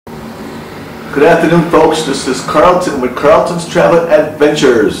Good afternoon, folks. This is Carlton with Carlton's Travel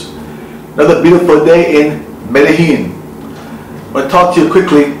Adventures. Another beautiful day in Medellin. I want to talk to you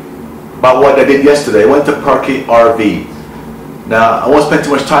quickly about what I did yesterday. I went to Parque RV. Now, I won't spend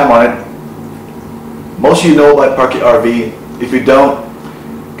too much time on it. Most of you know about Parque RV. If you don't,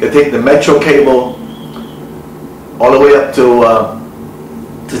 you can take the metro cable all the way up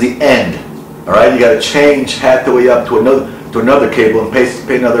to the end. All right, you got to change half the way up to another cable and pay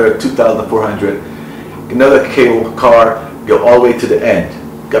another $2,400. Another cable car, go all the way to the end.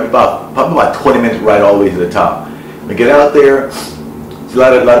 Got me probably about 20-minute ride all the way to the top. We get out there. There's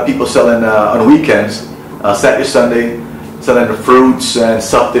a lot of people selling on weekends, Saturday, Sunday, selling the fruits and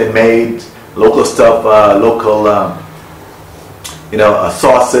stuff they made, local stuff,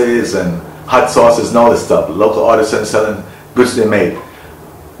 sauces and hot sauces and all this stuff. Local artisans selling goods they made.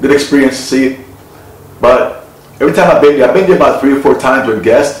 Good experience to see. But every time I've been there about 3 or 4 times with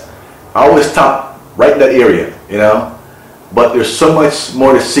guests. I always stop right in that area, But there's so much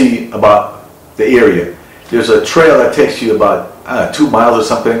more to see about the area. There's a trail that takes you about 2 miles or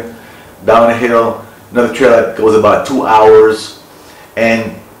something down a hill. Another trail that goes about 2 hours.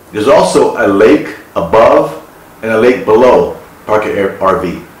 And there's also a lake above and a lake below Parque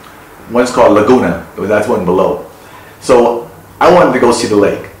RV. One's called Laguna. That's one below. So I wanted to go see the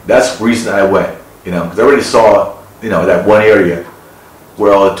lake. That's the reason I went, because I already saw, that one area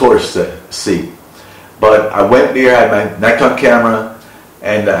where all the tourists see. But I went there, I had my Nikon camera,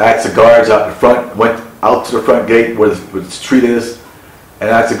 and I asked the guards out the front, went out to the front gate where the street is,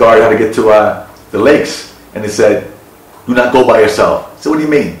 and I asked the guard how to get to the lakes. And they said, do not go by yourself. I said, what do you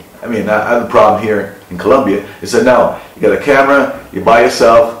mean? I have a problem here in Colombia. They said, no, you got a camera, you're by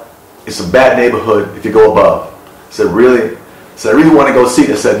yourself, it's a bad neighborhood if you go above. I said, really? I said, I really want to go see it.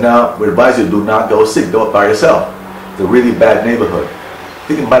 I said, no, we advise you, do not go see it. Go by yourself. It's a really bad neighborhood. I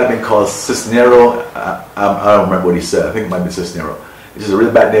think it might have been called Cisnero. I don't remember what he said. I think it might be Cisnero. It's just a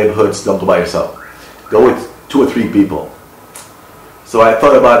really bad neighborhood, so don't go by yourself. Go with 2 or 3 people. So I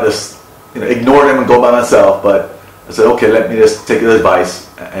thought about this, ignore them and go by myself, but I said, okay, let me just take the advice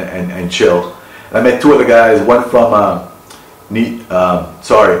and chill. And I met 2 other guys, one from,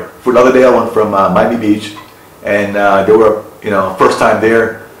 for another day I went from Miami Beach, and they were, first time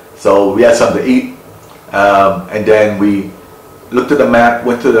there, so we had something to eat, and then we looked at the map,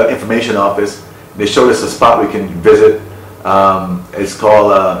 went to the information office. They showed us a spot we can visit. It's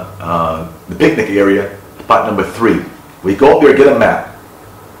called the picnic area, spot number 3. We go up there, get a map,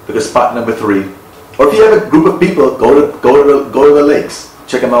 look at spot number 3. Or if you have a group of people, go to the lakes,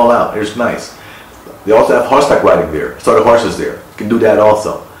 check them all out. It's nice. They also have horseback riding there. Saw the horses there. You can do that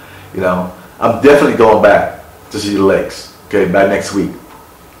also. I'm definitely going back to see the lakes. Okay, by next week.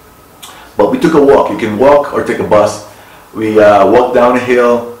 But we took a walk. You can walk or take a bus. We walked down a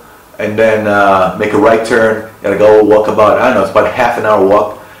hill and then make a right turn. Gotta go walk about, I don't know, it's about a half an hour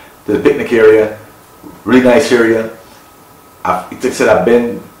walk to the picnic area. Really nice area. Like I said, I've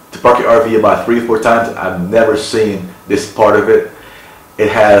been to Parque RV about 3 or 4 times. I've never seen this part of it. It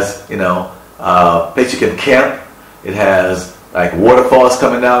has, place you can camp. It has like waterfalls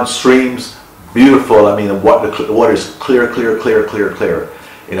coming down, streams, beautiful. The water is clear,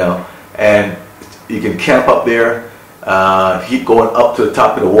 and you can camp up there. Keep going up to the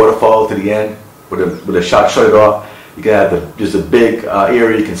top of the waterfall to the end, with a shut it off. You can have just a big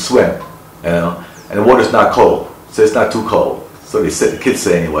area you can swim, and the water's not cold, so it's not too cold. So the kids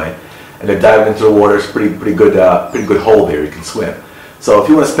say anyway, and they're diving into the water. It's pretty good hole there. You can swim. So if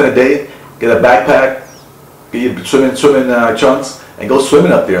you want to spend a day, get a backpack, get your swimming trunks, and go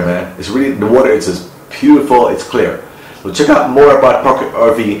swimming up there, man. It's really, the water is just beautiful. It's clear. So check out more about Parque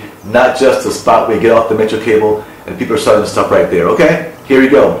RV, not just the spot where you get off the metro cable and people are selling stuff right there. Okay, here we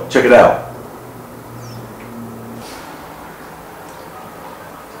go. Check it out.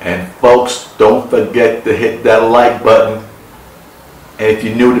 And folks, don't forget to hit that like button. And if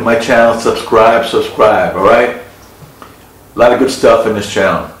you're new to my channel, subscribe. All right. A lot of good stuff in this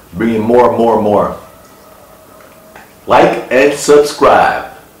channel. Bringing more. Like and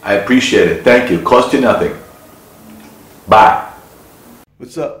subscribe. I appreciate it. Thank you. Cost you nothing. Bye.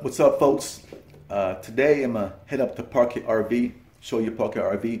 What's up, folks? Today I'm gonna head up to Parque RV. Show you Parque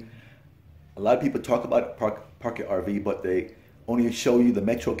RV. A lot of people talk about Parque RV, but they only show you the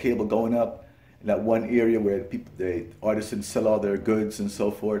metro cable going up in that one area where the artisans sell all their goods and so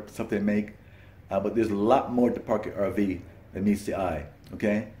forth, stuff they make. But there's a lot more to Parque RV than meets the eye.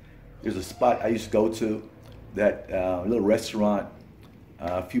 Okay. There's a spot I used to go to, that little restaurant,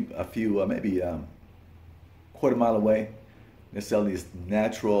 maybe quarter mile away. They sell these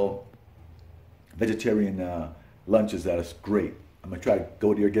natural vegetarian lunches that is great. I'm gonna try to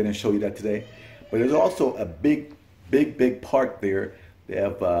go there again and show you that today. But there's also a big park there. They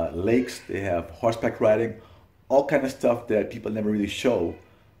have lakes, they have horseback riding, all kind of stuff that people never really show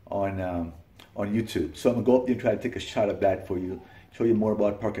on YouTube. So I'm gonna go up there and try to take a shot of that for you, show you more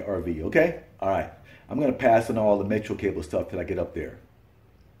about Parque RV, okay? All right, I'm gonna pass on all the metro cable stuff till I get up there.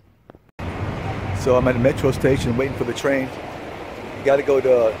 So I'm at the metro station waiting for the train. You gotta go to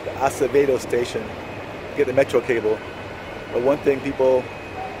the Acevedo station to get the metro cable. But one thing people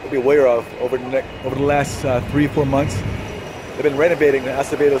will be aware of over the last 3 or 4 months, they've been renovating the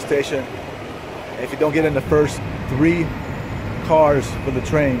Acevedo station. And if you don't get in the first 3 cars for the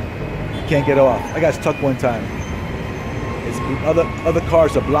train, you can't get off. I got stuck one time. Other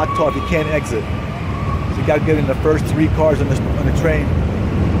cars are blocked off. You can't exit. So you got to get in the first 3 cars on the train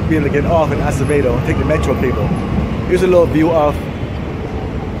to be able to get off in Acevedo and take the metro cable. Here's a little view of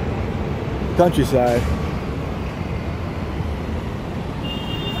the countryside.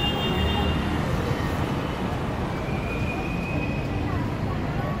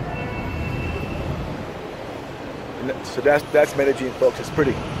 So that's Medellin, folks. It's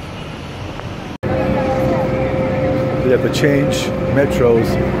pretty. They have to change metros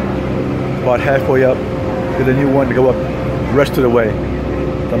about halfway up to the new one to go up the rest of the way.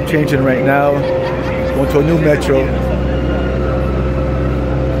 So I'm changing right now, going to a new metro.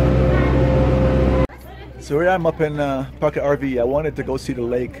 So here I'm up in Parque RV. I wanted to go see the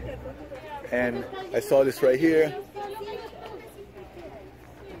lake, and I saw this right here.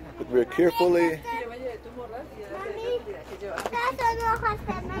 Look very carefully.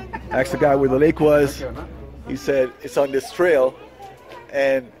 Asked the guy where the lake was. He said it's on this trail,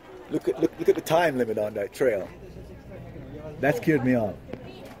 and look at the time limit on that trail. That scared me off.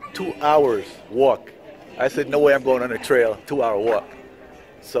 2 hours walk. I said no way I'm going on a trail. 2-hour walk.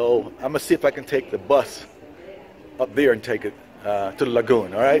 So I'm gonna see if I can take the bus up there and take it to the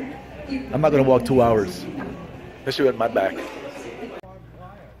lagoon. All right? I'm not gonna walk 2 hours, especially with my back.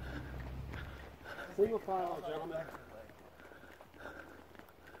 Single file, gentlemen.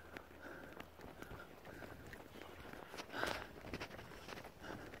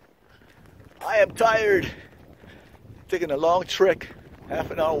 I am tired. Taking a long trek,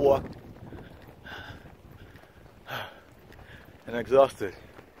 half-an-hour walk, and exhausted.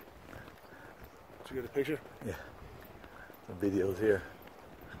 Did you get a picture? Yeah. Some videos here.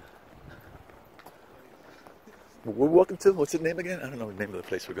 We're walking to, what's the name again? I don't know the name of the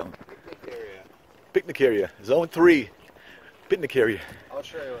place we're going. Picnic area. Picnic area. Zone 3. Picnic area. I'll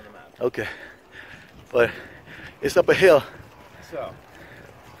show you on the map. Okay. But it's up a hill. So,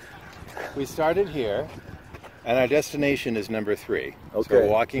 we started here, and our destination is number 3. Okay. So we're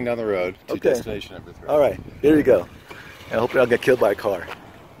walking down the road to destination number 3. All right, here you go. And I hope I don't get killed by a car.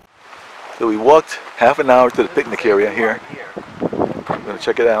 So we walked half an hour to the picnic area here. I'm gonna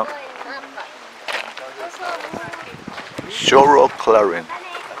check it out. Chorro Clarin.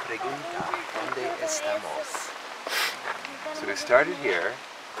 So we started here,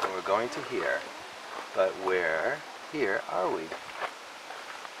 and we're going to here. But where here are we?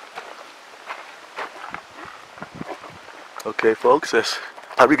 Okay, folks,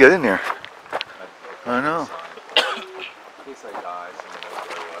 how do we get in there? I know.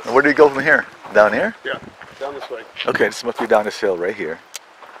 And where do we go from here? Down here? Yeah, down this way. Okay, this must be down this hill right here.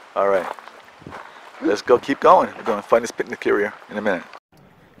 All right. Let's go, keep going. We're going to find this picnic area in a minute.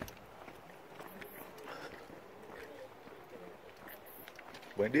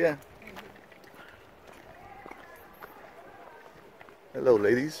 Buen dia. Hello,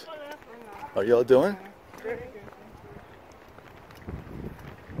 ladies. How y'all doing?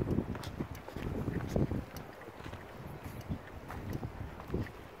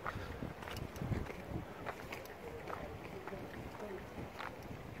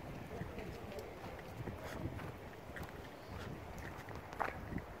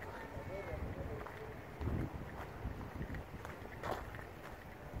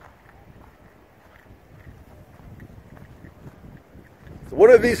 So what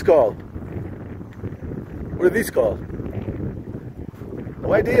are these called? What are these called?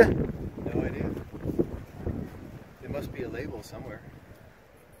 No idea? No idea. There must be a label somewhere.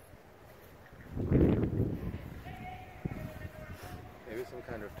 Maybe some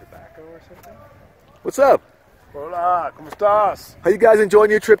kind of tobacco or something? What's up? Hola, ¿cómo estás? How you guys enjoying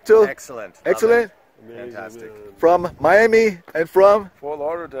your trip too? Excellent. Excellent? Fantastic. From Miami and from Fort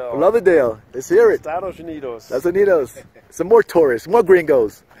Lauderdale. Lauderdale. Let's hear it. Estados Unidos. Estados Unidos. Some more tourists, more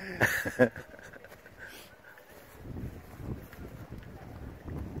gringos. Oh,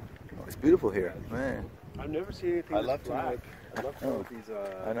 it's beautiful here, man. I've never seen anything I love black. to I love to know these.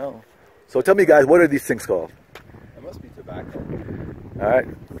 I know. So tell me, guys, what are these things called? It must be tobacco. All right.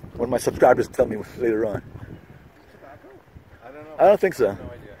 One of my subscribers tell me later on. Tobacco? I don't know. I don't think so. I have no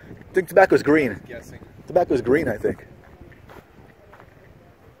idea. I think tobacco is green. I'm guessing. Tobacco is green, I think.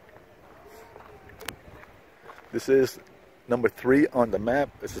 This is number 3 on the map.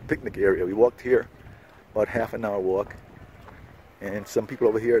 This is a picnic area. We walked here, about half an hour walk. And some people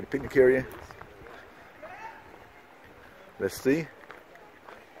over here at the picnic area. Let's see.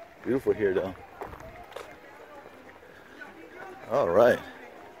 Beautiful here though. All right.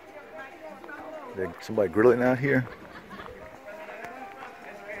 There's somebody grilling out here.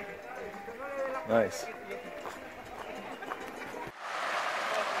 Nice.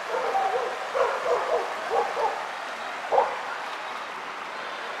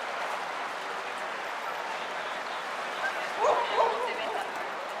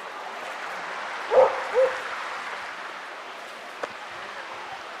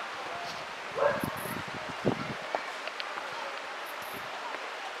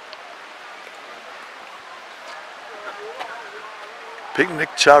 Picnic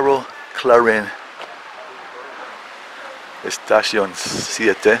Charro Clarín. Estación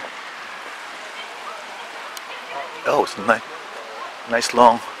 7. Oh, it's a nice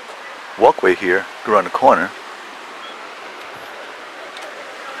long walkway here around the corner.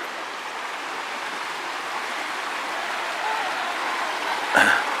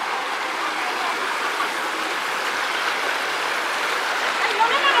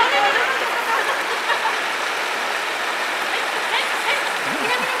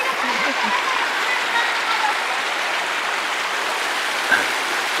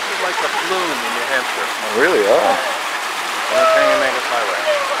 Like a flume in New Hampshire. Oh, really? Oh. Highway.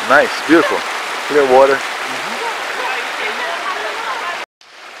 Nice, beautiful. Clear water.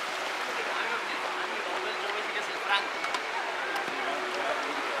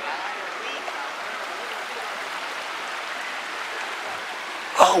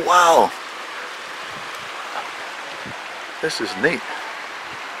 Oh, wow. This is neat.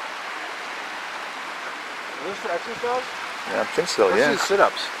 Is this exercise? Yeah, I think so, Let's yeah. do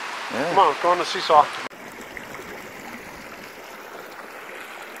sit-ups. Yeah. Come on, let's go on the seesaw.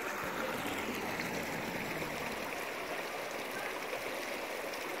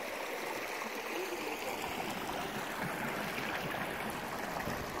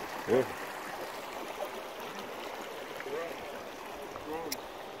 Good.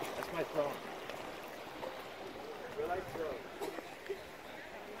 That's my throne.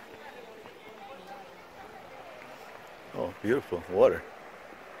 Oh, beautiful water.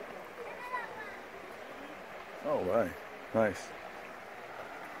 All right, nice.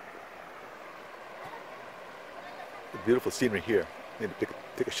 Beautiful scenery here. I need to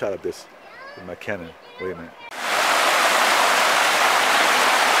take a shot of this with my Canon. Wait a minute.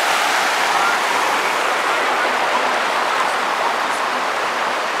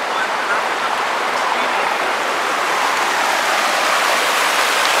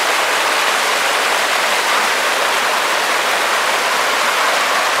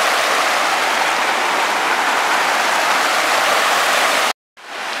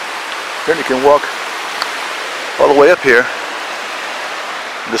 Then you can walk all the way up here,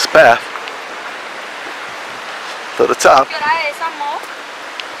 this path, to the top. ¿Qué hora es, amor?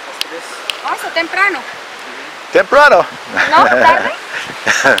 Vamos a temprano. Temprano. No, tarde.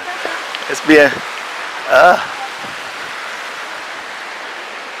 Es bien.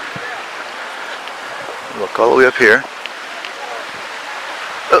 Walk all the way up here.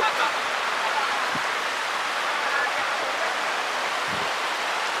 Oh.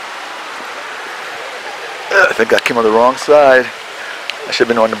 I think I came on the wrong side. I should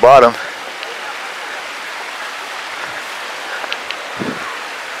have been on the bottom.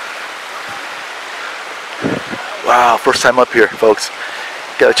 Wow, first time up here, folks.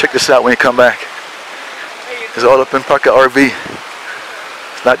 Gotta check this out when you come back. It's all up in Parque RV.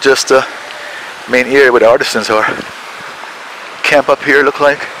 It's not just the main area where the artisans are. Camp up here, look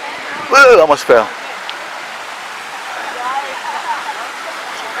like. Whoa, almost fell.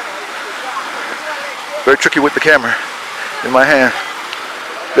 Very tricky with the camera in my hand.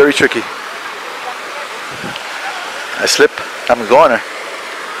 Very tricky. I slip, I'm a goner.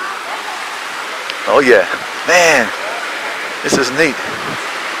 Oh yeah, man, this is neat.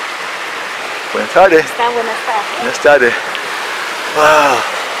 Buenas tardes. Buenas tardes. Buenas tardes. Wow.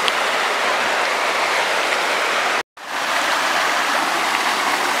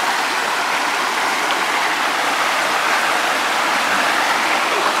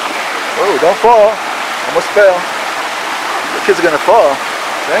 Oh, don't fall. Almost fell. The kids are gonna fall.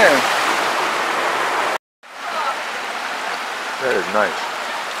 Damn. That is nice.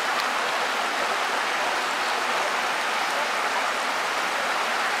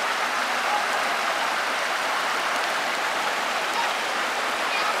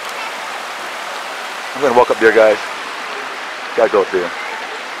 I'm gonna walk up there, guys. Gotta go up there.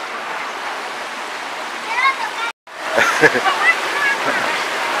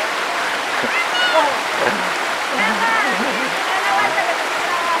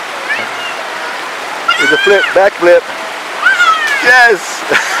 There's a flip, back flip. Yes!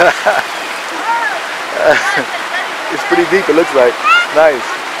 It's pretty deep, it looks like.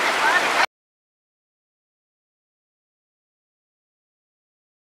 Nice.